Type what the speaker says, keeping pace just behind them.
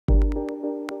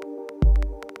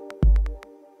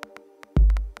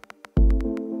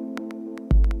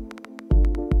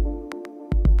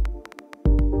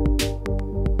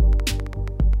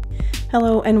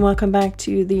Hello and welcome back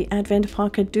to the Advent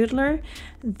Pocket Doodler.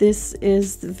 This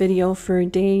is the video for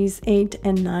days 8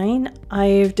 and 9.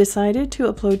 I've decided to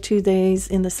upload 2 days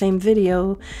in the same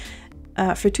video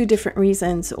for 2 different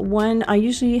reasons. One, I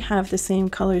usually have the same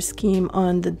color scheme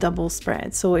on the double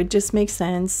spread, so it just makes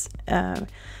sense.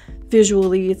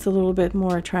 Visually, it's a little bit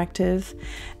more attractive.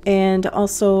 And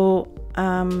also,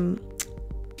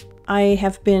 I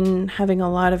have been having a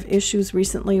lot of issues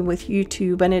recently with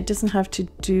YouTube, and it doesn't have to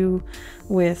do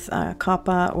with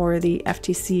COPPA or the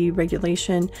FTC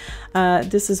regulation.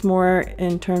 This is more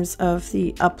in terms of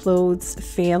the uploads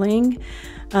failing.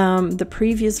 The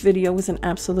previous video was an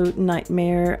absolute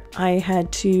nightmare. I had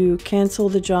to cancel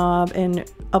the job and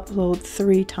upload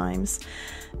 3 times.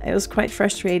 It was quite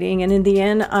frustrating, and in the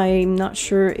end I'm not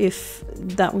sure if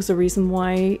that was the reason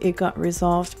why it got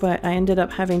resolved, but I ended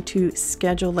up having to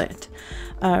schedule it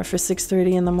for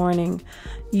 6:30 in the morning.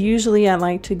 Usually I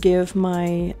like to give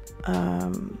my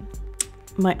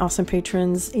my awesome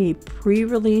patrons a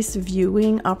pre-release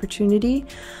viewing opportunity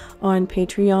on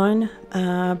Patreon,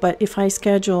 but if I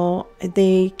schedule,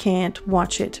 they can't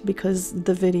watch it because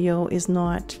the video is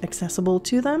not accessible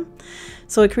to them.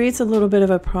 So it creates a little bit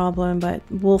of a problem, but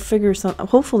we'll figure some.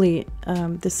 Hopefully,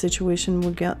 this situation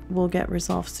will get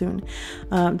resolved soon.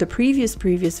 The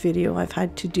previous video, I've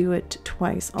had to do it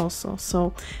twice also,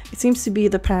 so it seems to be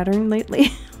the pattern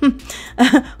lately.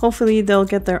 Hopefully, they'll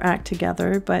get their act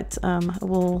together, but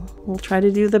we'll try to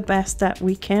do the best that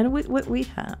we can with what we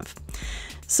have.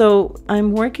 So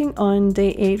I'm working on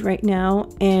day 8 right now,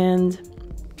 and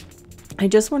I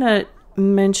just want to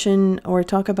mention or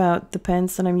talk about the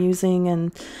pens that I'm using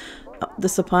and the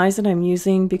supplies that I'm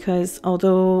using, because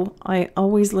although I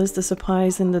always list the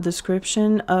supplies in the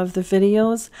description of the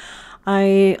videos,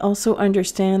 I also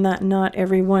understand that not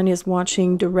everyone is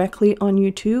watching directly on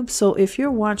YouTube. So if you're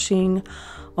watching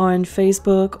on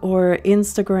Facebook or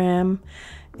Instagram,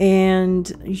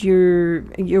 and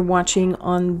you're watching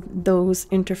on those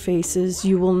interfaces,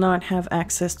 you will not have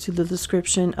access to the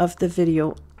description of the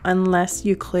video unless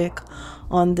you click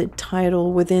on the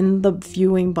title within the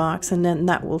viewing box, and then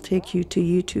that will take you to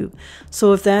YouTube.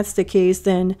 So if that's the case,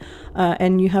 then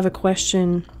and you have a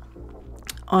question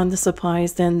on the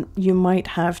supplies, then you might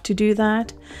have to do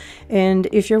that. And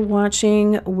if you're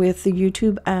watching with the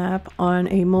YouTube app on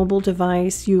a mobile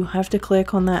device, you have to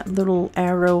click on that little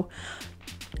arrow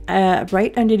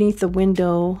right underneath the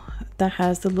window that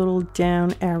has the little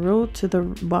down arrow to the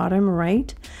bottom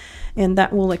right, and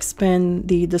that will expand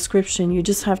the description. You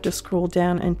just have to scroll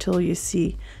down until you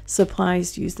see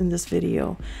supplies used in this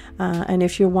video, and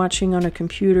if you're watching on a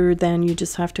computer, then you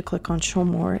just have to click on show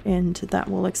more, and that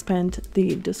will expand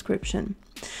the description.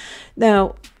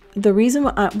 Now, the reason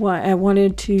why I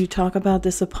wanted to talk about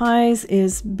the supplies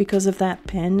is because of that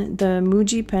pen, the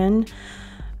Muji pen.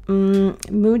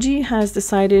 Muji has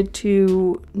decided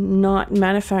to not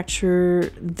manufacture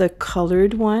the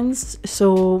colored ones.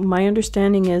 So my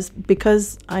understanding is,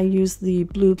 because I used the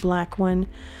blue-black one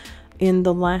in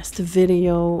the last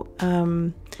video,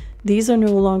 these are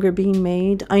no longer being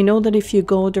made. I know that if you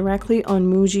go directly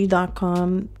on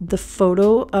Muji.com, the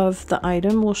photo of the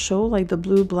item will show, like the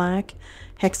blue-black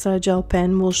Hexa gel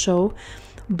pen will show,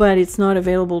 but it's not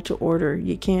available to order.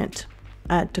 You can't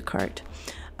add to cart.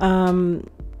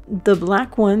 The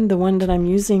black one, the one that I'm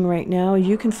using right now,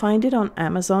 you can find it on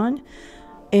Amazon,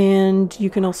 and you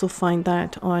can also find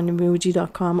that on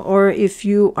Muji.com, or if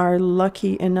you are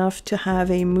lucky enough to have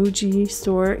a Muji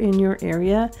store in your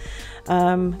area,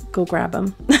 go grab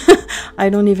them. I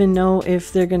don't even know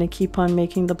if they're going to keep on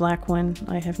making the black one.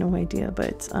 I have no idea,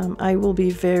 but I will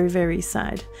be very, very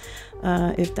sad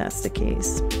if that's the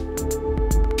case.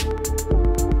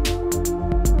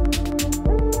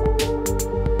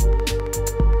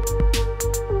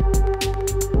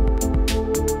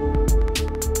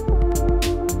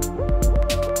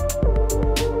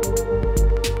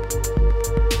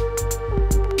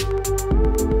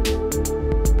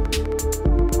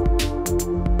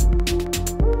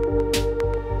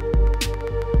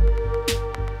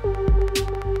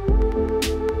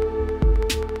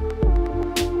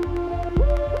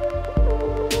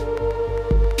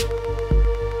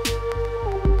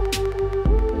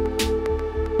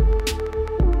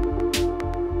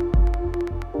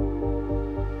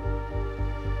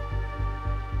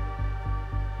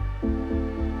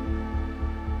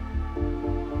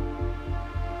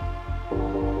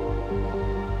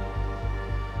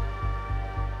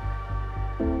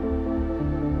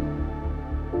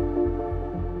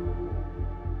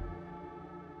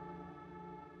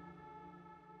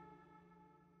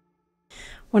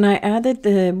 When I added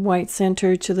the white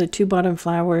center to the 2 bottom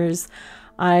flowers,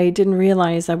 I didn't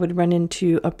realize I would run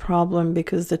into a problem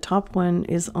because the top one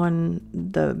is on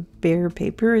the bare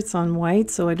paper. It's on white,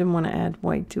 so I didn't want to add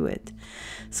white to it.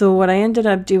 So what I ended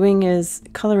up doing is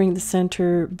coloring the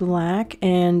center black,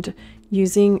 and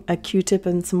using a Q-tip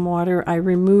and some water, I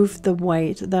removed the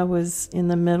white that was in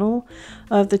the middle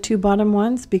of the two bottom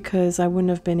ones because I wouldn't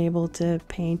have been able to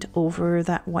paint over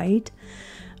that white.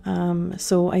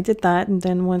 So I did that, and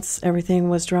then once everything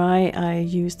was dry, I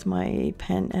used my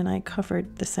pen and I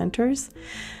covered the centers.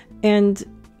 And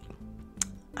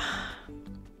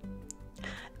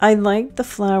I liked the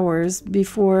flowers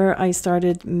before I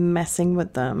started messing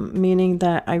with them, meaning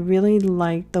that I really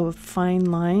liked the fine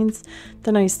lines.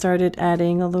 Then I started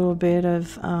adding a little bit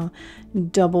of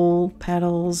double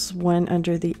petals, one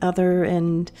under the other,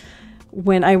 and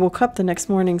when I woke up the next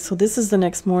morning, so this is the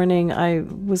next morning, I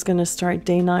was going to start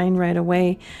day 9 right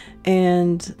away,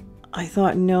 and I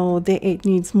thought, no, day 8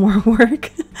 needs more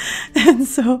work. And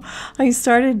so I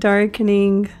started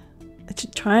darkening,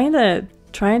 trying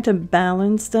to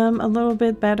balance them a little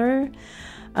bit better.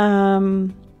 But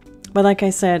like I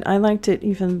said, I liked it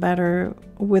even better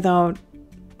without,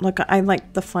 like, I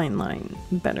liked the fine line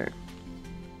better.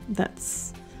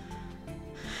 That's,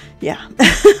 yeah.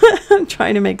 I'm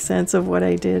trying to make sense of what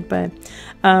I did, but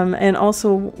and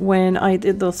also when I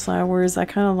did those flowers, I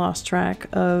kind of lost track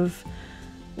of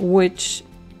which,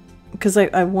 because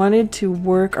I wanted to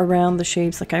work around the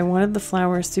shapes. Like, I wanted the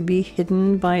flowers to be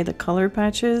hidden by the color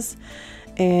patches,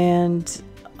 and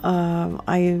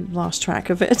I lost track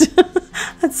of it.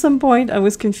 At some point I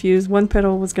was confused. One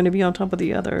petal was going to be on top of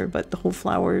the other, but the whole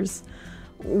flowers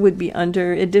would be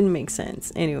under. It didn't make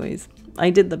sense. Anyways, I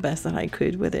did the best that I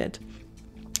could with it.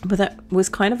 But that was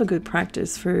kind of a good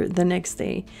practice for the next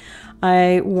day.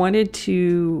 I wanted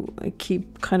to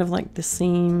keep kind of like the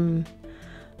same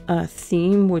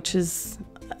theme, which is,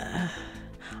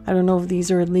 I don't know if these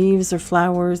are leaves or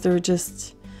flowers. They're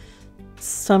just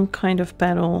some kind of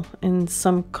petal and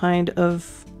some kind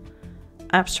of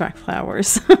abstract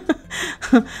flowers.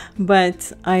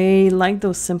 But I like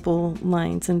those simple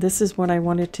lines, and this is what I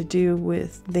wanted to do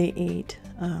with day 8.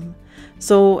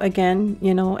 So again,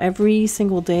 you know, every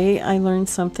single day I learn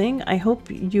something. I hope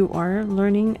you are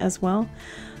learning as well.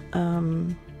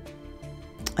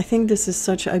 I think this is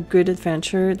such a good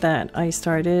adventure that I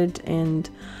started, and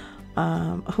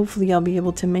hopefully I'll be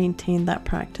able to maintain that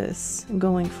practice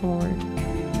going forward.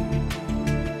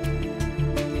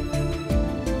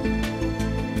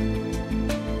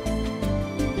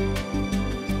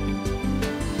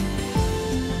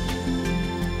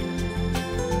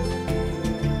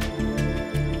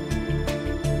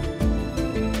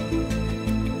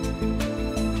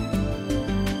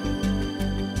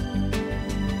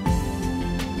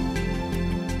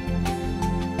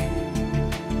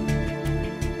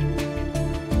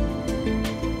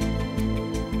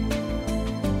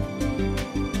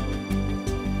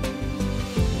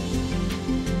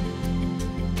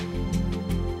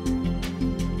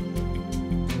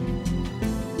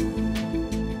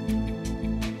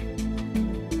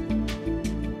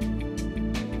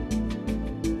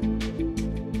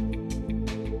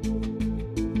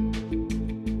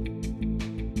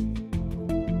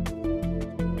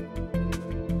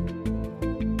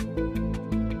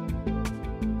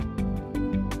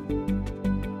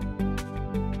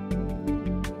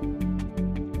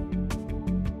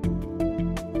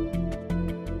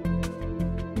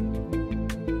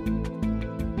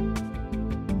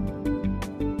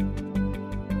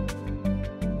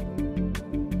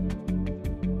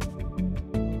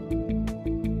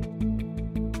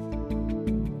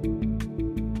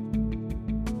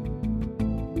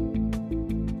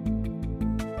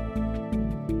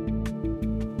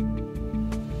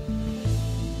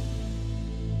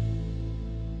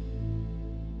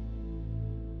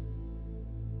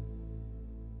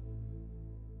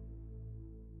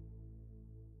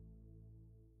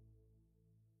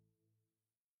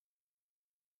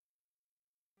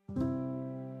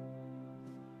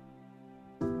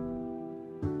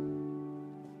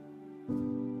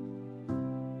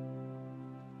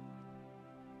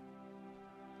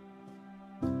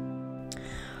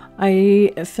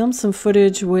 I filmed some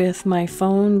footage with my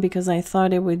phone because I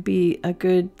thought it would be a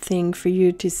good thing for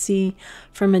you to see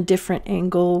from a different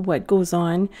angle what goes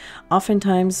on.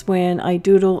 Oftentimes when I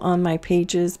doodle on my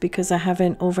pages, because I have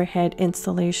an overhead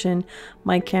installation,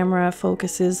 my camera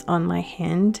focuses on my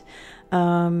hand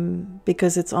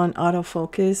because it's on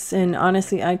autofocus. And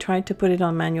honestly, I tried to put it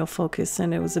on manual focus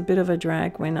and it was a bit of a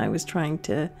drag when I was trying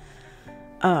to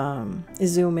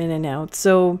zoom in and out.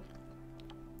 So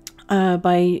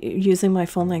by using my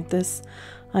phone like this,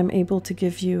 I'm able to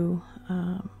give you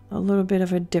a little bit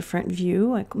of a different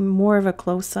view, like more of a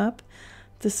close-up.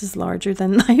 This is larger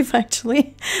than life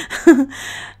actually.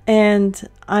 And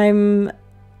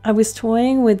I was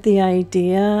toying with the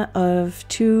idea of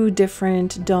two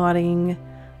different dotting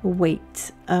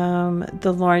weight,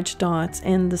 the large dots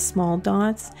and the small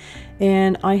dots,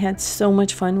 and I had so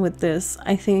much fun with this.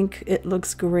 I think it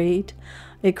looks great.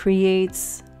 It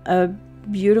creates a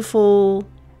beautiful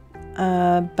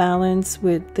balance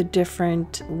with the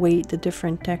different weight, the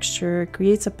different texture. It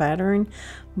creates a pattern,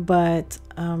 but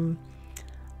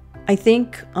I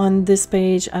think on this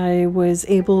page I was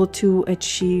able to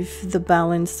achieve the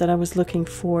balance that I was looking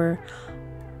for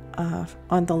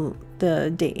on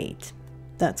the day 8.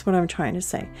 That's what I'm trying to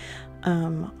say.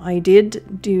 I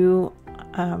did do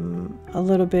a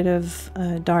little bit of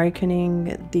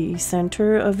darkening the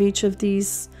center of each of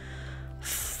these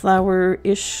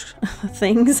flower-ish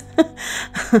things.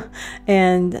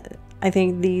 And I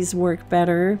think these work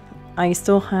better. I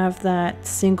still have that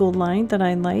single line that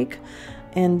I like.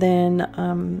 And then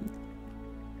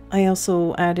I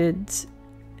also added,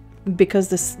 because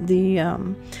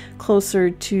the closer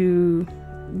to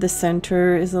the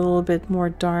center is a little bit more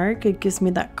dark, it gives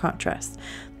me that contrast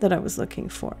that I was looking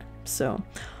for. So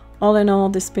all in all,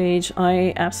 this page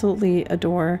I absolutely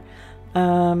adore.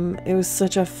 It was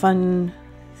such a fun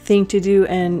thing to do,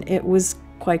 and it was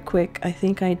quite quick. I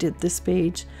think I did this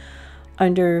page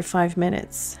under 5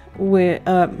 minutes.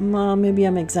 Well, maybe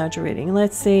I'm exaggerating.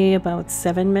 Let's say about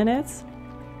 7 minutes,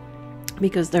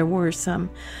 because there were some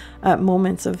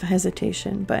moments of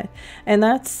hesitation. And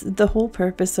that's the whole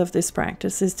purpose of this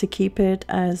practice, is to keep it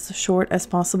as short as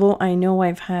possible. I know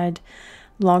I've had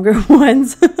longer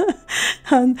ones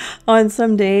on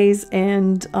some days,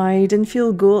 and I didn't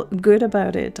feel good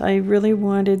about it. I really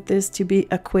wanted this to be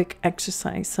a quick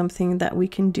exercise, something that we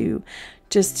can do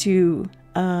just to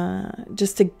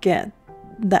get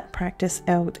that practice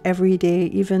out every day,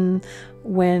 even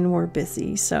when we're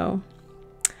busy. So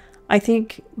I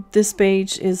think this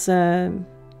page is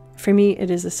for me, it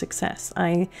is a success.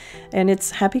 And it's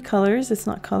happy colors. It's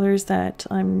not colors that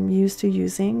I'm used to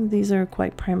using. These are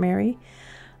quite primary,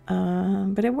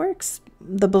 but it works.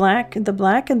 The black and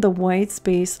the white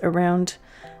space around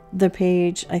the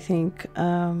page, I think,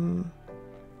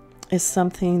 is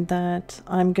something that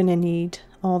I'm gonna need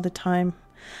all the time.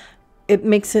 It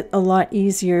makes it a lot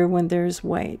easier when there's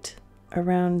white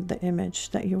around the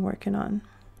image that you're working on.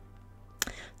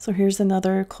 So here's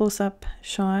another close-up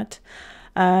shot.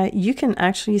 You can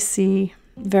actually see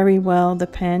very well the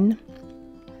pen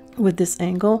with this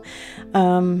angle.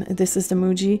 This is the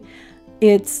Muji.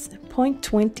 It's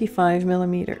 0.25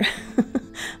 millimeter.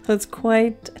 That's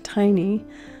quite tiny.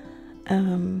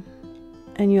 And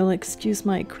you'll excuse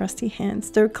my crusty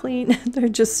hands. They're clean. They're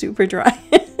just super dry.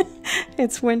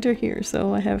 It's winter here,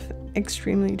 so I have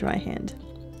extremely dry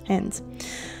hands.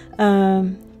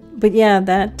 But yeah,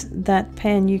 that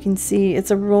pen, you can see it's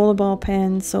a rollerball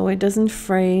pen, so it doesn't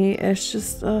fray. It's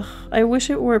just, I wish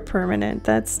it were permanent.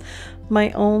 That's my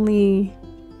only,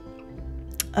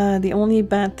 the only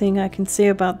bad thing I can say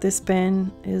about this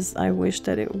pen is I wish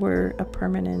that it were a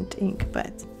permanent ink,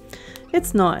 but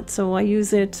it's not. So I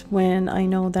use it when I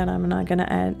know that I'm not gonna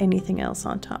add anything else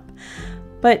on top.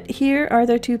 But here are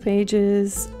the two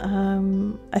pages.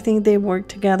 I think they work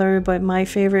together, but my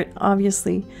favorite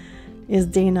obviously is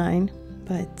day 9.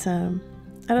 But I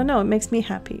don't know, it makes me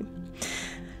happy.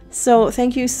 So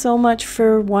thank you so much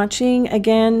for watching.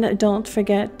 Again, don't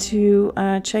forget to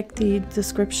check the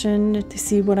description to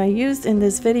see what I used in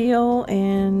this video.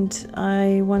 And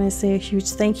I want to say a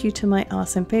huge thank you to my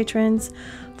awesome patrons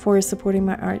for supporting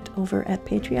my art over at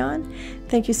Patreon.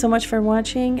 Thank you so much for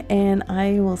watching, and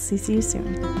I will see you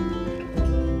soon.